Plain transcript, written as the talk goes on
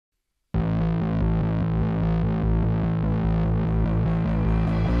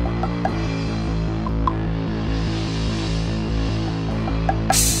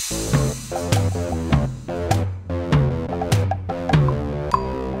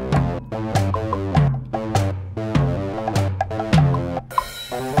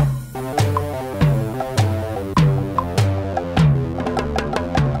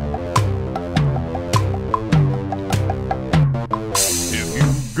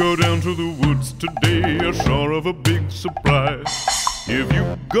go down to the woods today, you're sure of a big surprise. If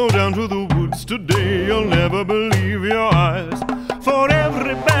you go down to the woods today, you'll never believe your eyes. For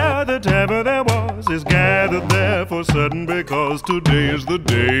every bear that ever there was is gathered there for certain, because today is the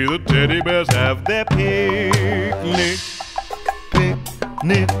day the teddy bears have their picnic.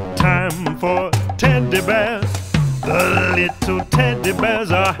 Picnic time for teddy bears. The little teddy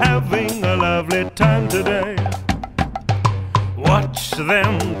bears are having a lovely time today. Watch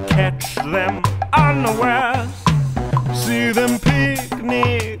them, catch them unawares. See them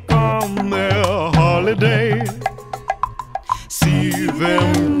picnic on their holiday. See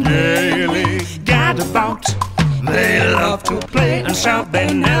them gaily gad about. They love to play and shout,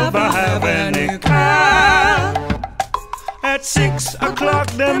 they never have any care. At 6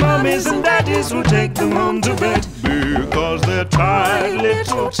 o'clock their mummies and daddies will take them home to bed, because they're tired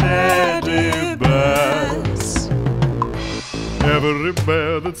little teddy bears. Every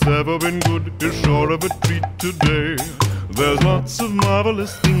bear that's ever been good is sure of a treat today. There's lots of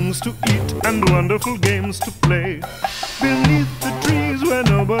marvelous things to eat and wonderful games to play. Beneath the trees where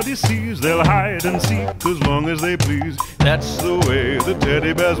nobody sees, they'll hide and seek as long as they please. That's the way the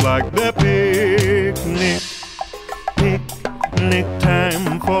teddy bears like their picnic. Picnic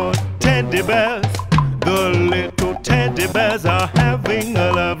time for teddy bears. The little teddy bears are having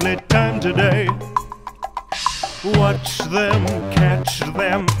a lovely time today. Watch them, catch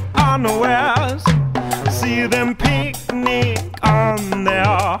them unawares. See them picnic on their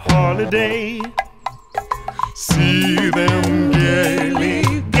holiday. See them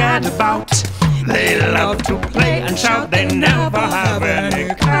gaily gad about. They love to play and shout, they never have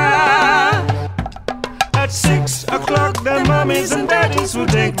any care. At 6 o'clock their mummies and daddies will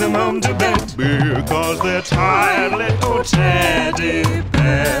take them home to bed, because they're tired little teddy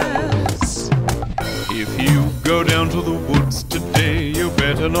bears. If you go down to the woods today, you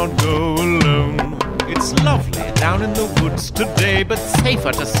better not go alone. It's lovely down in the woods today, but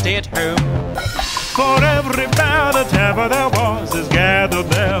safer to stay at home. For every bear that ever there was is gathered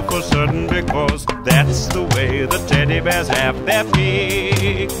there for certain, because that's the way the teddy bears have their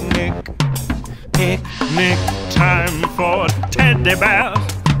picnic. Picnic time for teddy bears.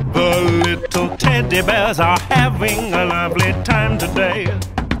 The little teddy bears are having a lovely time today.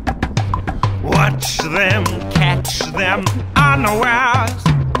 Watch them, catch them unawares.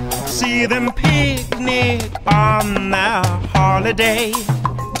 See them picnic on their holiday.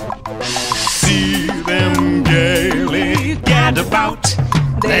 See them gaily gad about.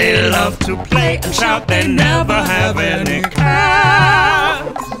 They love to play and shout, they never have any care.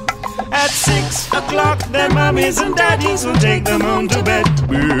 At 6 o'clock their mummies and daddies will take them home to bed,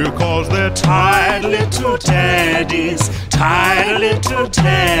 because they're tired little teddies. Tired little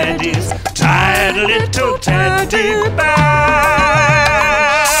teddies. Tired little teddy bears.